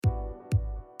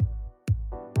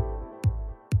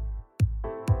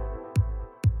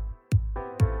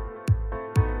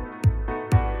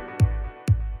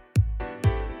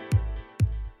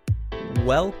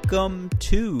Welcome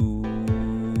to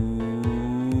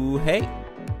Hey,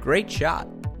 Great Shot.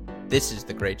 This is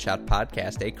the Great Shot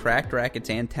Podcast, a Cracked Racquets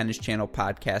and Tennis Channel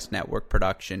podcast network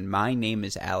production. My name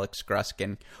is Alex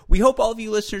Gruskin. We hope all of you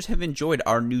listeners have enjoyed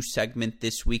our new segment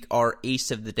this week, our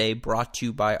Ace of the Day, brought to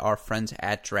you by our friends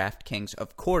at DraftKings.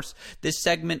 Of course, this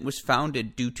segment was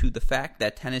founded due to the fact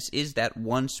that tennis is that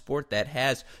one sport that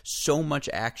has so much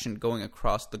action going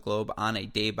across the globe on a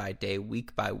day-by-day,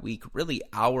 week-by-week, really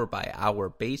hour-by-hour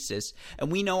basis. And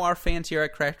we know our fans here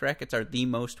at Cracked Racquets are the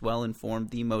most well-informed,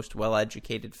 the most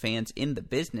well-educated fans in the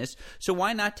business, so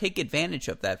why not take advantage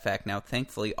of that fact? Now,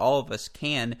 thankfully, all of us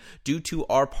can due to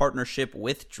our partnership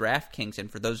with DraftKings.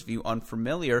 And for those of you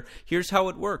unfamiliar, here's how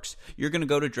it works. You're going to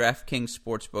go to DraftKings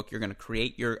Sportsbook, you're going to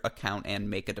create your account and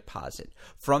make a deposit.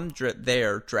 From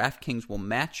there, DraftKings will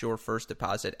match your first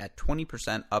deposit at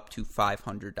 20% up to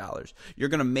 $500. You're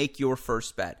going to make your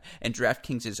first bet, and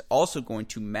DraftKings is also going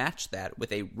to match that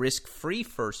with a risk-free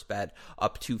first bet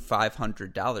up to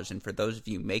 $500. And for those of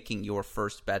you making your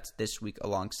first bets this week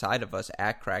alongside of us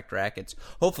at Cracked Racquets,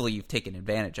 hopefully you've taken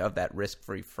advantage of that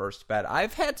risk-free first bet.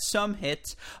 I've had some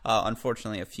hits,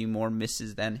 unfortunately a few more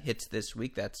misses than hits this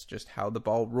week. That's just how the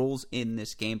ball rolls in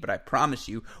this game, but I promise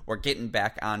you we're getting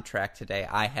back on track today.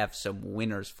 I have some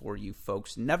winners for you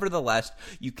folks. Nevertheless,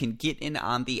 you can get in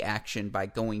on the action by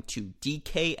going to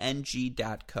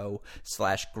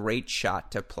dkng.co/greatshot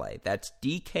to play. That's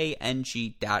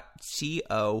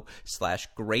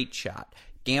dkng.co/greatshot.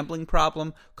 Gambling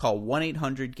problem? Call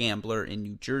 1-800-GAMBLER in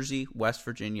New Jersey, West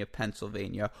Virginia,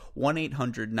 Pennsylvania,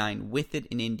 1-800-9-WITH-IT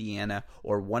in Indiana,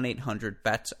 or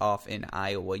 1-800-BETS-OFF in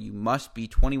Iowa. You must be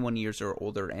 21 years or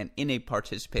older and in a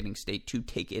participating state to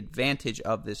take advantage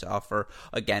of this offer.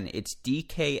 Again, it's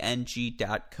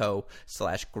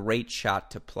dkng.co/greatshot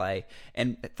to play.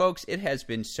 And folks, it has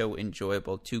been so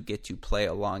enjoyable to get to play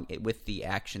along with the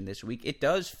action this week. It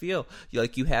does feel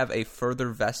like you have a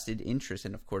further vested interest,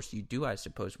 and of course you do, I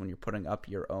suppose, when you're putting up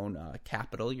your own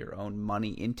capital, your own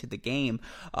money into the game.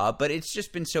 But it's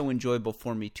just been so enjoyable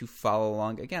for me to follow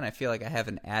along. Again, I feel like I have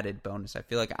an added bonus. I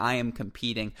feel like I am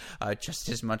competing just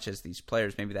as much as these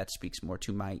players. Maybe that speaks more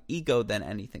to my ego than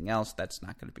anything else. That's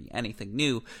not going to be anything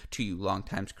new to you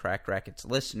longtime Cracked Racquets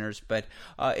listeners. But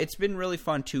it's been really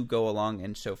fun to go along.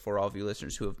 And so for all of you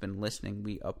listeners who have been listening,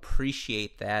 we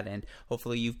appreciate that. And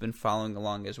hopefully you've been following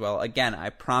along as well. Again,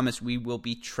 I promise we will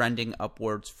be trending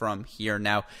upwards from here.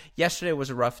 Now, yesterday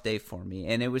was a rough day for me,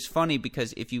 and it was funny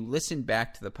because if you listen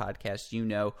back to the podcast, you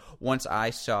know once I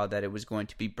saw that it was going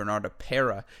to be Bernarda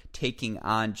Pera taking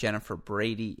on Jennifer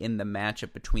Brady in the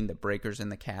matchup between the Breakers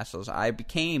and the Castles, I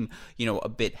became, a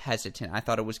bit hesitant. I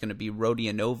thought it was going to be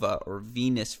Rodionova or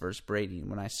Venus versus Brady, and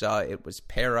when I saw it was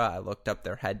Pera, I looked up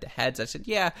their head-to-heads. I said,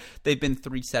 yeah, they've been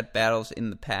three-set battles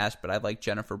in the past, but I like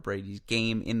Jennifer Brady's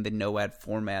game in the no-ad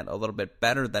format a little bit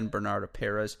better than Bernarda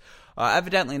Pera's.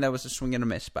 Evidently, that was a swing and a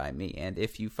miss by me, and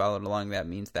if you followed along, that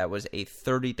means that was a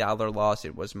 $30 loss.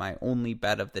 It was my only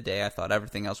bet of the day. I thought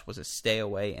everything else was a stay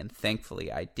away, and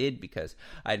thankfully I did, because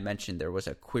I had mentioned there was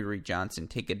a Query Johnson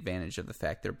take advantage of the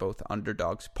fact they're both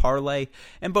underdogs parlay,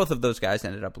 and both of those guys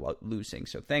ended up losing.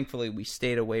 So thankfully we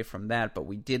stayed away from that, but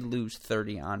we did lose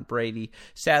 30 on Brady.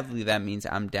 Sadly, that means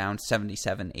I'm down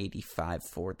 77.85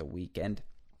 for the weekend.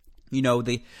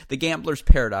 The gambler's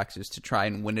paradox is to try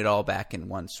and win it all back in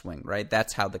one swing, right?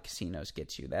 That's how the casinos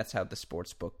get you. That's how the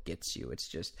sports book gets you. It's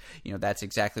just, that's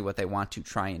exactly what they want to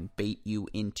try and bait you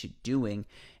into doing.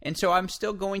 And so I'm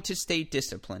still going to stay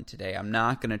disciplined today. I'm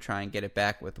not going to try and get it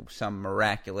back with some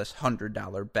miraculous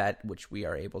 $100 bet, which we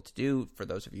are able to do. For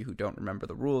those of you who don't remember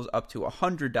the rules, up to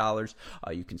 $100,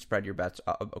 you can spread your bets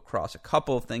across a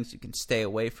couple of things. You can stay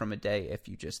away from a day if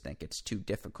you just think it's too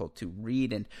difficult to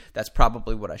read, and that's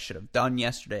probably what I should have done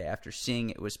yesterday after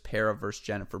seeing it was Pera versus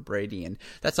Jennifer Brady. And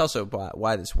that's also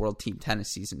why this World Team Tennis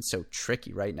season is so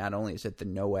tricky, right? Not only is it the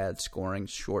no-ad scoring,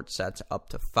 short sets up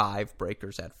to 5,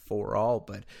 breakers at 4 all,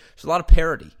 but there's a lot of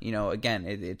parity. Again,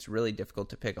 it's really difficult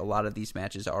to pick. A lot of these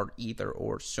matches are either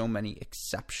or. So many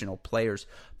exceptional players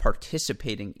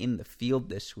participating in the field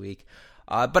this week.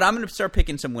 But I'm going to start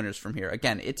picking some winners from here.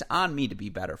 Again, it's on me to be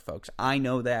better, folks. I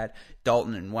know that.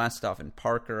 Dalton and Westhoff and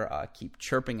Parker keep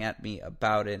chirping at me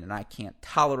about it, and I can't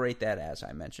tolerate that, as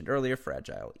I mentioned earlier,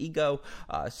 fragile ego.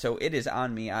 So it is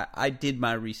on me. I did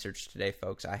my research today,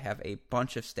 folks. I have a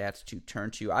bunch of stats to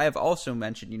turn to. I have also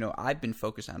mentioned, I've been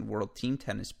focused on World Team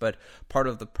Tennis, but part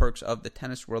of the perks of the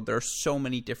tennis world, there are so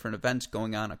many different events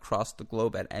going on across the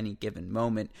globe at any given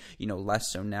moment.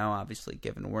 Less so now, obviously,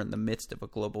 given we're in the midst of a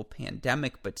global pandemic.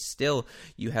 pandemic, but still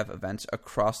you have events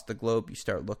across the globe. You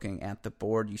start looking at the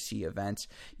board, you see events,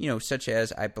 such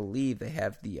as, I believe they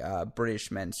have the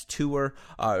British Men's Tour,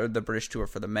 or the British Tour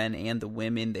for the men and the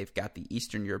women. They've got the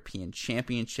Eastern European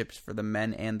Championships for the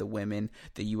men and the women,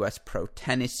 the U.S. Pro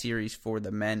Tennis Series for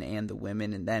the men and the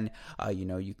women, and then,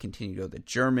 you continue to go the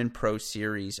German Pro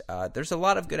Series. There's a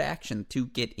lot of good action to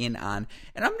get in on,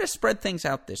 and I'm going to spread things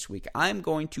out this week. I'm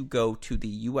going to go to the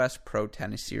U.S. Pro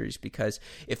Tennis Series because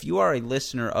if you are a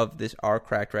listener of our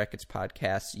Cracked Racquets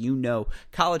podcast, you know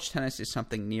college tennis is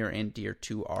something near and dear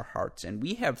to our hearts, and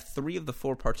we have 3 of the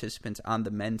 4 participants on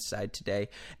the men's side today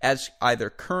as either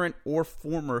current or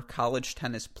former college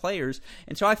tennis players,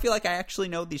 and so I feel like I actually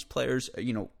know these players,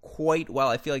 quite well.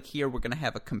 I feel like here we're going to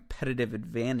have a competitive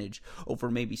advantage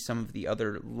over maybe some of the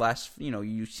other less,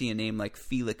 you see a name like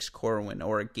Felix Corwin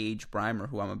or a Gage Brymer,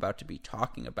 who I'm about to be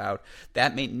talking about.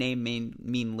 That name may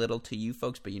mean little to you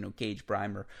folks, but Gage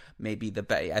Brymer may be the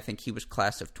best. I think he was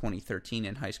class of 2013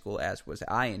 in high school, as was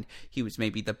I, and he was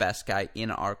maybe the best guy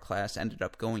in our class. Ended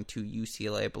up going to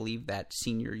UCLA, I believe, that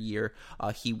senior year.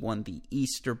 He won the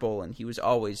Easter Bowl, and he was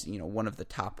always, one of the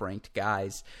top-ranked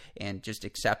guys, and just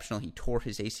exceptional. He tore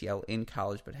his ACL in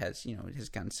college, but has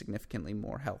gotten significantly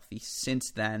more healthy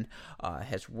since then.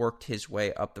 Has worked his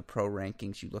way up the pro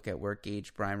rankings. You look at where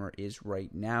Gage Brymer is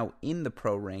right now in the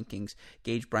pro rankings.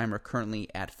 Gage Brymer currently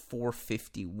at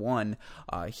 451.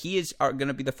 He is going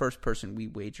to be the first person we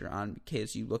wager on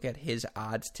because you look at his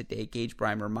odds today. Gage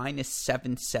Brymer minus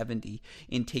 770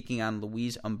 in taking on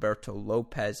Luis Humberto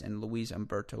Lopez. And Luis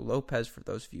Humberto Lopez, for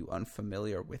those of you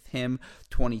unfamiliar with him,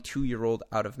 22-year-old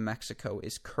out of Mexico,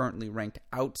 is currently ranked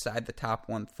outside the top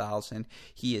 1,000.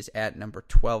 He is at number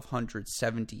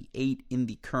 1,278 in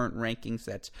the current rankings.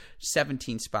 That's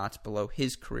 17 spots below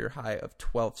his career high of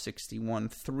 1,261,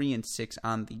 3-6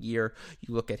 on the year.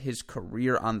 You look at his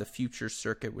career on the Futures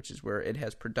circuit, which is where it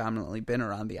has predominantly been,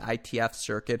 or on the ITF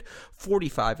circuit,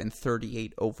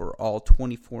 45-38 overall,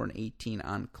 24-18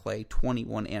 on clay,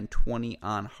 21-20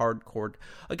 on hard court.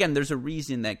 Again, there's a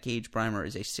reason that Gage Brymer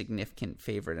is a significant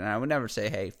favorite, and I would never say,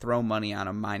 hey, throw money on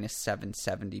a minus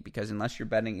 770, because unless you're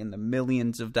betting in the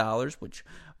millions of dollars, which,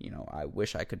 I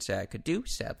wish I could say I could do.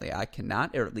 Sadly, I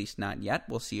cannot, or at least not yet.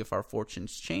 We'll see if our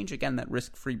fortunes change. Again, that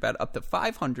risk-free bet up to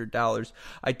 $500,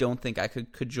 I don't think I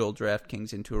could cajole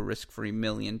DraftKings into a risk-free $1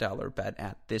 million bet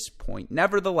at this point.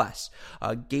 Nevertheless,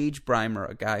 Gage Brymer,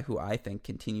 a guy who I think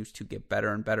continues to get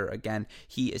better and better. Again,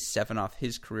 he is 7 off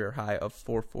his career high of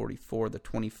 444. The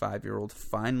 25-year-old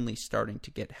finally starting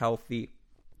to get healthy.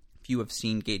 If you have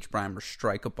seen Gage Brymer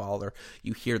strike a ball, or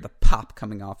you hear the pop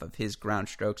coming off of his ground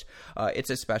strokes,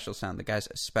 it's a special sound. The guy's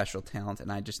a special talent,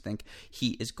 and I just think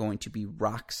he is going to be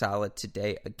rock solid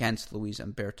today against Luis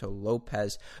Humberto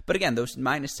Lopez. But again, those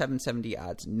minus 770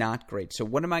 odds, not great. So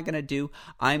what am I going to do?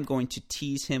 I'm going to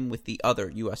tease him with the other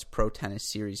U.S. Pro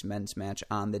Tennis Series men's match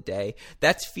on the day.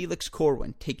 That's Felix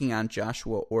Corwin taking on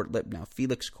Joshua Ortlip. Now,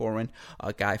 Felix Corwin,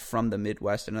 a guy from the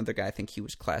Midwest, another guy, I think he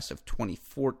was class of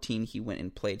 2014. He went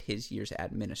and played his years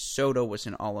at Minnesota, was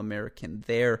an All-American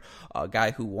there, a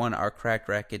guy who won our Cracked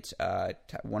Racquets,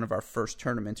 one of our first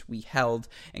tournaments we held,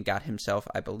 and got himself,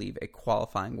 I believe, a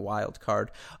qualifying wild card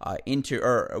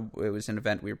it was an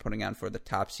event we were putting on for the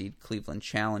top seed Cleveland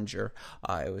Challenger.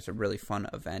 It was a really fun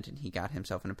event, and he got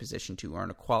himself in a position to earn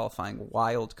a qualifying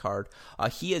wild card.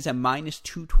 He is a minus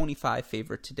 225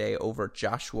 favorite today over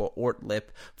Joshua Ortlip.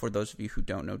 For those of you who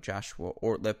don't know Joshua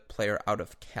Ortlip, player out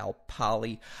of Cal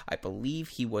Poly, I believe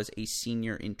he was a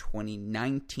senior in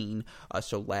 2019,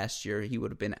 so last year he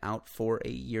would have been out for a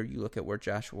year. You look at where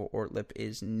Joshua Ortlip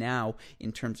is now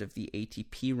in terms of the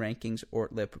ATP rankings.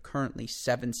 Ortlip currently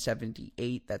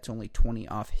 778. That's only 20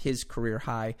 off his career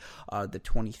high. The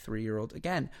 23-year-old,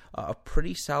 again, a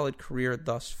pretty solid career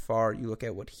thus far. You look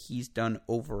at what he's done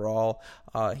overall.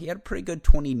 He had a pretty good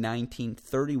 2019,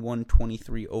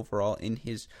 31-23 overall in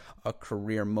his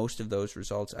career. Most of those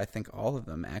results, I think all of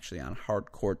them actually on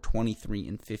hard court,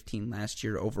 23-15 last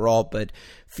year overall. But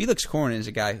Felix Corwin is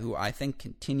a guy who I think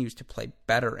continues to play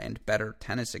better and better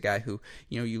tennis. A guy who,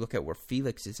 you look at where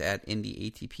Felix is at in the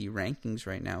ATP rankings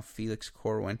right now. Felix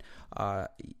Corwin,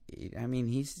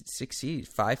 he's succeeded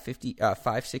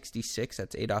 566.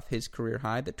 That's 8 off his career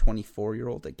high. The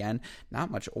 24-year-old, again,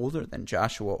 not much older than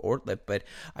Joshua Ortlip, but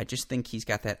I just think he's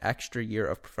got that extra year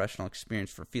of professional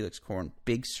experience for Felix Corwin.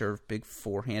 Big serve, big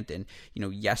forehand, and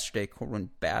yesterday Corwin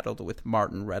battled with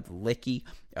Martin Redlicki.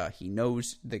 He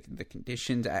knows the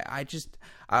conditions.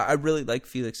 I really like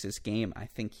Felix's game. I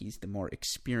think he's the more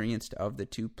experienced of the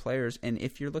two players. And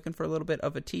if you're looking for a little bit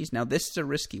of a tease, now this is a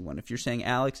risky one. If you're saying,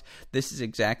 Alex, this is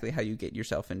exactly how you get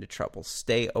yourself into trouble.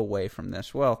 Stay away from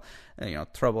this. Well,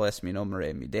 trouble es mi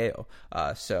nombre mi Deo.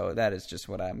 So that is just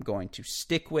what I'm going to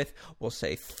stick with. We'll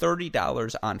say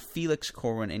 $30 on Felix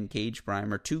Corwin and Gage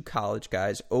Brymer, two college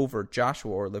guys, over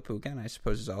Joshua Orlip, who again I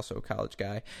suppose is also a college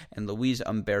guy, and Luis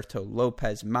Humberto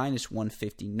Lopez, minus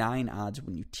 159 odds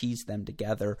when you tease them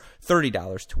together.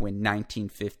 $30 to win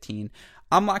 19-15.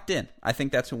 I'm locked in. I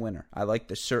think that's a winner. I like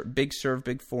the big serve,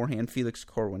 big forehand, Felix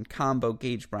Corwin combo.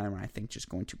 Gage Brymer, I think, just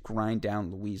going to grind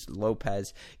down Luis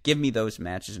Lopez. Give me those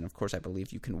matches, and of course, I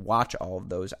believe you can watch all of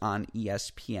those on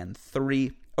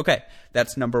ESPN3. Okay,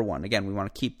 that's number one. Again, we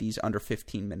want to keep these under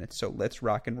 15 minutes, so let's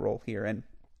rock and roll here. And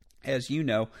as you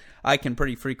know, I can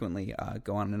pretty frequently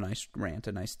go on a nice rant,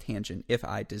 a nice tangent if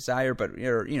I desire, but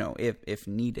if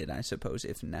needed, I suppose,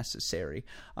 if necessary.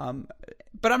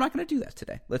 But I'm not going to do that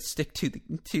today. Let's stick to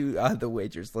the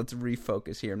wagers. Let's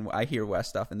refocus here. And I hear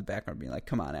Westoff in the background being like,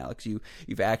 "Come on, Alex,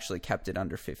 you've actually kept it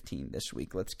under 15 this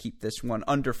week. Let's keep this one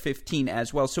under 15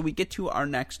 as well." So we get to our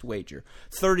next wager: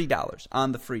 $30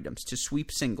 on the Freedoms to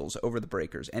sweep singles over the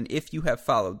Breakers. And if you have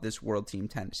followed this World Team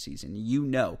Tennis season, you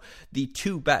know the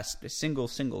two best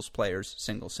singles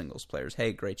players.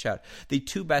 Hey, great shout. The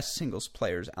two best singles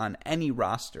players on any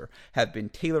roster have been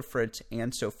Taylor Fritz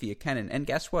and Sofia Kenin. And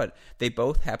guess what? They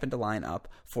both happen to line up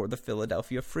for the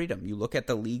Philadelphia Freedom. You look at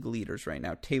the league leaders right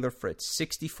now. Taylor Fritz,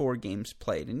 64 games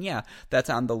played. And yeah, that's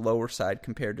on the lower side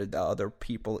compared to the other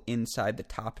people inside the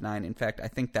top 9. In fact, I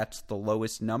think that's the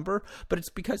lowest number, but it's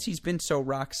because he's been so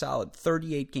rock solid.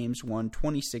 38 games won,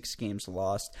 26 games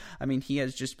lost. I mean, he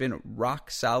has just been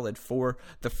rock solid for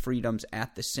the Freedoms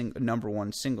at the number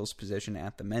one singles position,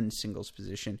 at the men's singles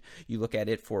position. You look at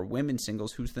it for women's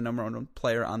singles, who's the number one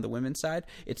player on the women's side?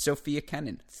 It's Sofia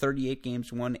Kenin. 38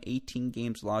 games won, 18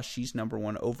 games lost. She's number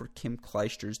one over Kim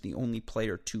Clijsters, the only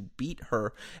player to beat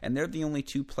her, and they're the only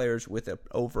two players with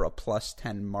over a plus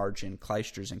 10 margin.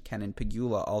 Clijsters and Kenin.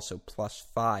 Pegula also plus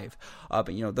 5.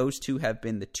 But those two have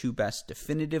been the two best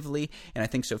definitively, and I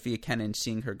think Sofia Kenin,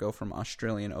 seeing her go from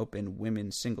Australian Open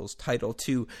women's singles title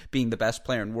to being the best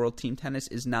player in World Team Tennis,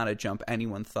 is not a jump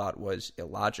anyone thought was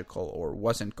illogical or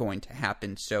wasn't going to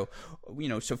happen. So,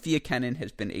 Sofia Kenin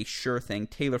has been a sure thing.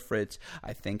 Taylor Fritz,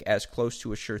 I think, as close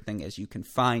to a sure thing as you can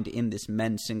find in this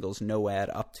men's singles no-ad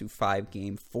up to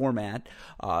 5-game format.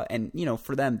 And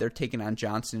for them, they're taking on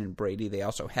Johnson and Brady. They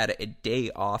also had a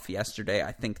day off yesterday.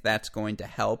 I think that's going to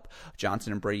help.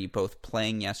 Johnson and Brady both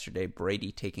playing yesterday.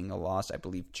 Brady taking a loss. I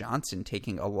believe Johnson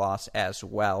taking a loss as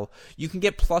well. You can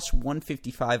get plus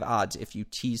 155 odds if you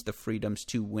tease the Freedoms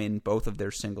to win both of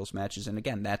their singles matches. And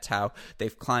again, that's how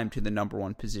they've climbed to the number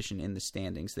one position in the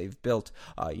standings. They've built,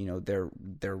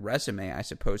 their resume, I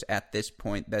suppose, at this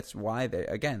point. That's why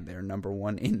they're number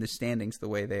one in the standings the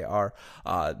way they are.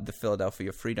 The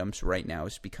Philadelphia Freedoms right now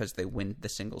is because they win the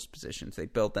singles positions. They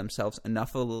build themselves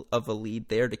enough of a lead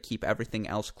there to keep everything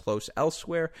else close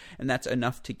elsewhere, and that's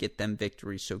enough to get them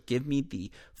victories. So give me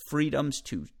the Freedoms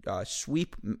to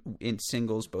sweep in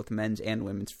singles, both men's and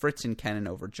women's. Fritz and Kenin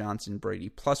over Johnson, Brady,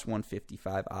 plus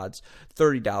 155 odds.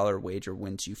 $30 wager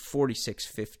wins you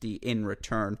 $46.50 in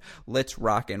return. Let's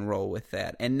rock and roll with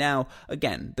that. And now,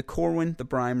 again, the Corwin, the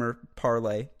Brymer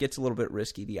parlay gets a little bit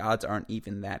risky. The odds aren't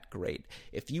even that great.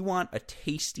 If you want a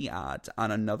tasty odds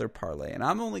on another parlay, and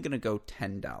I'm only going to go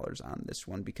 $10 on this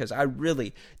one because I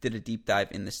really did a deep dive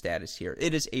in the status here.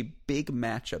 It is a big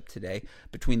matchup today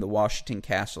between the Washington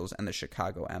Castles and the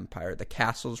Chicago Empire. The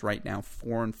Castles right now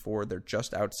 4-4. They're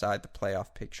just outside the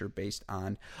playoff picture based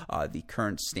on the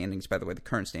current standings. By the way, the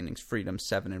current standings: Freedom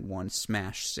 7-1,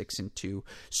 Smash 6-2,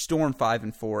 Storm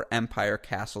 5-4, Empire,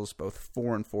 Castles both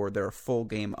 4-4. They're a full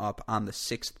game up on the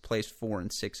 6th place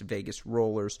 4-6 Vegas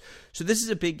Rollers. So this is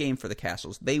a big game for the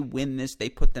Castles. They win this, they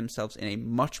put themselves in a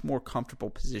much more comfortable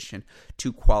position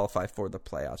to qualify for the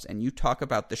playoffs. And you talk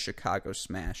about the Chicago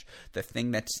Smash, the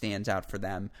thing that stands out for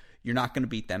them. You're not going to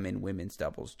beat them in women's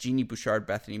doubles. Jeannie Bouchard,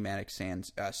 Bethany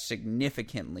Maddox-Sands,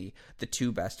 significantly the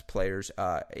two best players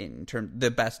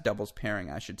the best doubles pairing,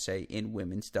 I should say, in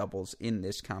women's doubles in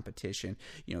this competition.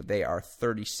 They are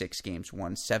 36 games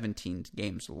won, 17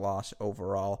 games lost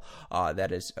overall.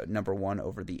 That is number one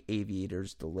over the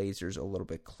Aviators, the Lasers, a little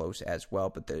bit close as well.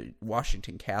 But the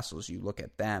Washington Castles, you look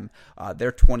at them,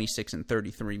 they're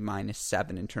 26-33,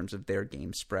 -7 in terms of their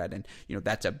game spread, and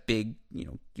that's a big,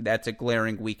 that's a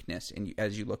glaring weakness. And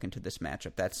as you look into this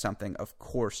matchup, that's something, of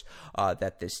course,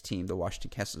 that this team, the Washington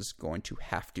Castles, is going to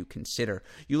have to consider.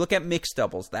 You look at mixed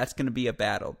doubles, that's going to be a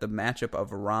battle. The matchup of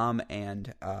Rahm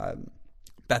and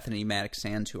Bethany Maddox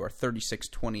Sands, who are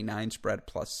 36-29 spread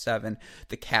 +7.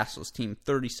 The Castles team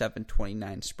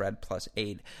 37-29 spread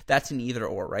 +8. That's an either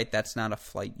or, right? That's not a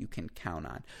flight you can count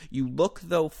on. You look,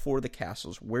 though, for the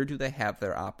Castles. Where do they have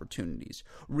their opportunities?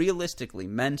 Realistically,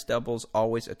 men's doubles,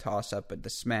 always a toss-up, but the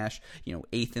smash,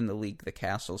 8th in the league, the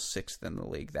Castles 6th in the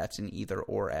league. That's an either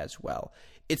or as well.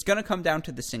 It's going to come down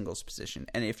to the singles position,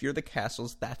 and if you're the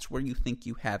Castles, that's where you think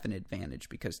you have an advantage,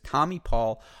 because Tommy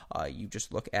Paul, you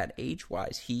just look at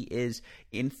age-wise, he is,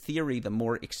 in theory, the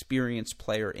more experienced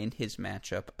player in his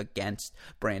matchup against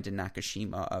Brandon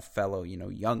Nakashima, a fellow,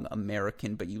 young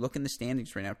American, but you look in the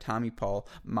standings right now, Tommy Paul,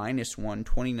 -1,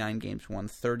 29 games won,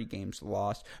 30 games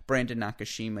lost. Brandon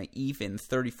Nakashima, even,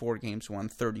 34 games won,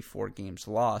 34 games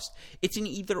lost. It's an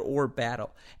either-or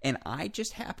battle, and I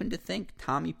just happen to think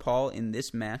Tommy Paul in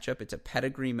this matchup, it's a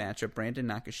pedigree matchup. Brandon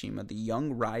Nakashima, the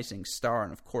young rising star,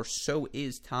 and of course so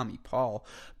is Tommy Paul,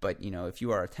 but if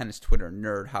you are a tennis Twitter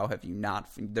nerd, how have you not?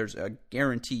 There's a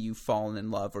guarantee you've fallen in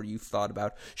love, or you've thought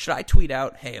about, should I tweet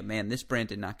out, hey man, this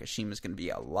Brandon Nakashima is going to be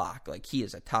a lock, like he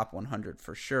is a top 100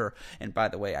 for sure. And by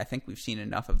the way, I think we've seen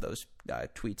enough of those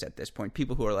tweets at this point,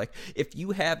 people who are like, if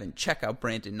you haven't, check out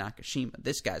Brandon Nakashima,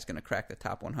 this guy's going to crack the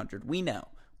top 100. We know.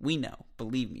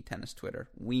 Believe me, tennis Twitter.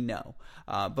 We know.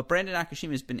 But Brandon Nakashima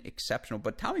has been exceptional.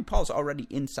 But Tommy Paul's already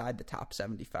inside the top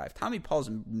 75. Tommy Paul's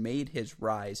made his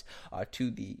rise to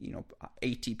the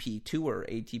ATP Tour,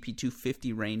 ATP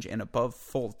 250 range and above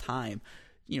full time.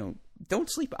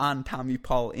 Don't sleep on Tommy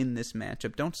Paul in this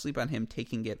matchup. Don't sleep on him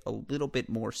taking it a little bit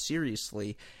more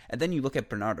seriously. And then you look at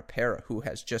Bernarda Pera, who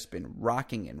has just been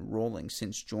rocking and rolling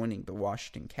since joining the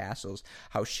Washington Castles,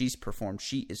 how she's performed.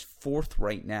 She is 4th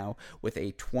right now with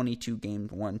a 22-game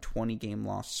won, 20-game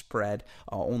loss spread,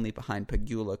 only behind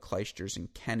Pegula, Clijsters,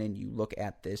 and Kenin. You look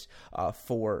at this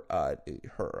for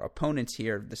her opponents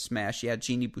here, the smash. Yeah,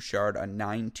 Jeannie Bouchard, a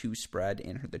 9-2 spread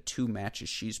in the 2 matches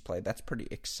she's played. That's pretty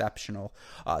exceptional.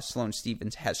 Sloane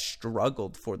Stephens has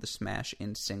struggled for the smash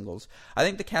in singles. I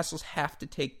think the Castles have to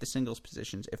take the singles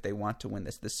positions if they want to win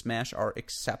this. The smash are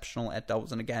exceptional at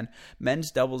doubles. And again,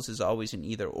 men's doubles is always an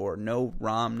either or. No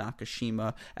Rahm,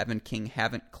 Nakashima, Evan King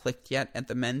haven't clicked yet at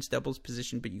the men's doubles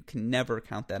position, but you can never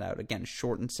count that out. Again,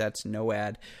 shortened sets, no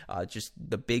ad, just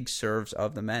the big serves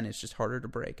of the men is just harder to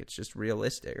break. It's just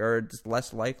realistic, or it's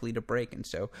less likely to break. And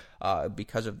so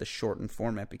because of the shortened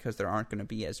format, because there aren't going to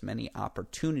be as many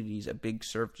opportunities, a big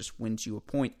serve just wins you a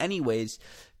point. Anyways,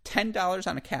 $10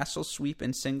 on a Castle sweep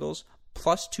in singles,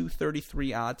 plus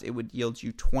 233 odds. It would yield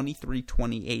you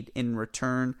 23.28 in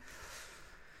return.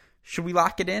 Should we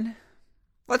lock it in?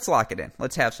 Let's lock it in.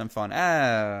 Let's have some fun.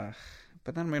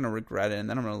 But then I'm going to regret it, and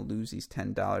then I'm going to lose these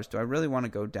 $10. Do I really want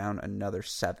to go down another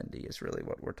 70 is really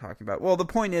what we're talking about. Well, the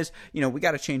point is, we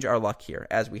got to change our luck here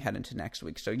as we head into next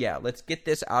week. So, yeah, let's get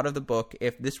this out of the book.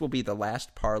 If this will be the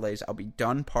last parlays, I'll be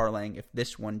done parlaying if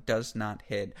this one does not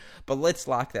hit. But let's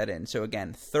lock that in. So,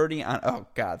 again, 30 on,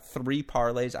 3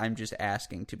 parlays. I'm just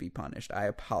asking to be punished. I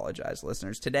apologize,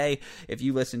 listeners. Today, if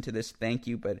you listen to this, thank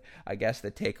you, but I guess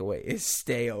the takeaway is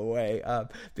stay away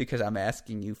because I'm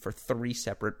asking you for 3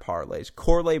 separate parlays.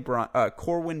 Corwin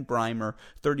Breimer,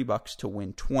 $30 to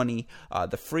win 20.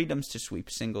 The Freedoms to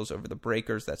sweep singles over the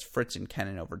Breakers. That's Fritz and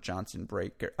Kenin over Johnson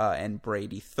and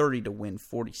Brady. 30 to win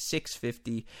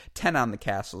 46.50. 10 on the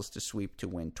Castles to sweep to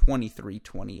win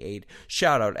 23.28.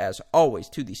 Shout out as always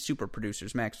to the super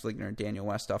producers Max Fligner and Daniel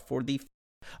Westoff for the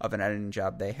of an editing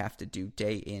job they have to do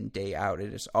day in, day out.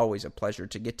 It is always a pleasure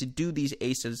to get to do these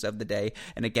aces of the day.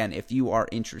 And again, if you are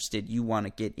interested, you want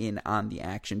to get in on the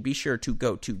action, be sure to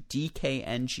go to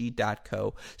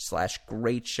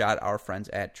dkng.co/greatshot, our friends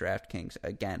at DraftKings.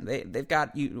 Again, they've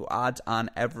got you odds on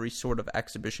every sort of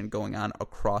exhibition going on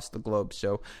across the globe,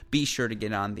 so be sure to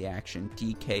get on the action,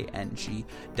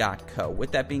 dkng.co.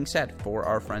 With that being said, for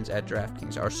our friends at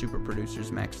DraftKings, our super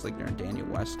producers Max Fligner and Daniel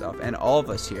Westoff, and all of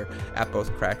us here at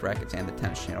both Cracked Racquets and the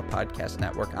Tennis Channel Podcast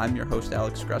Network, I'm your host,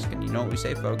 Alex Gruskin. You know what we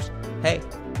say, folks. Hey,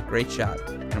 great shot,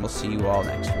 and we'll see you all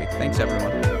next week. Thanks,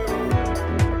 everyone.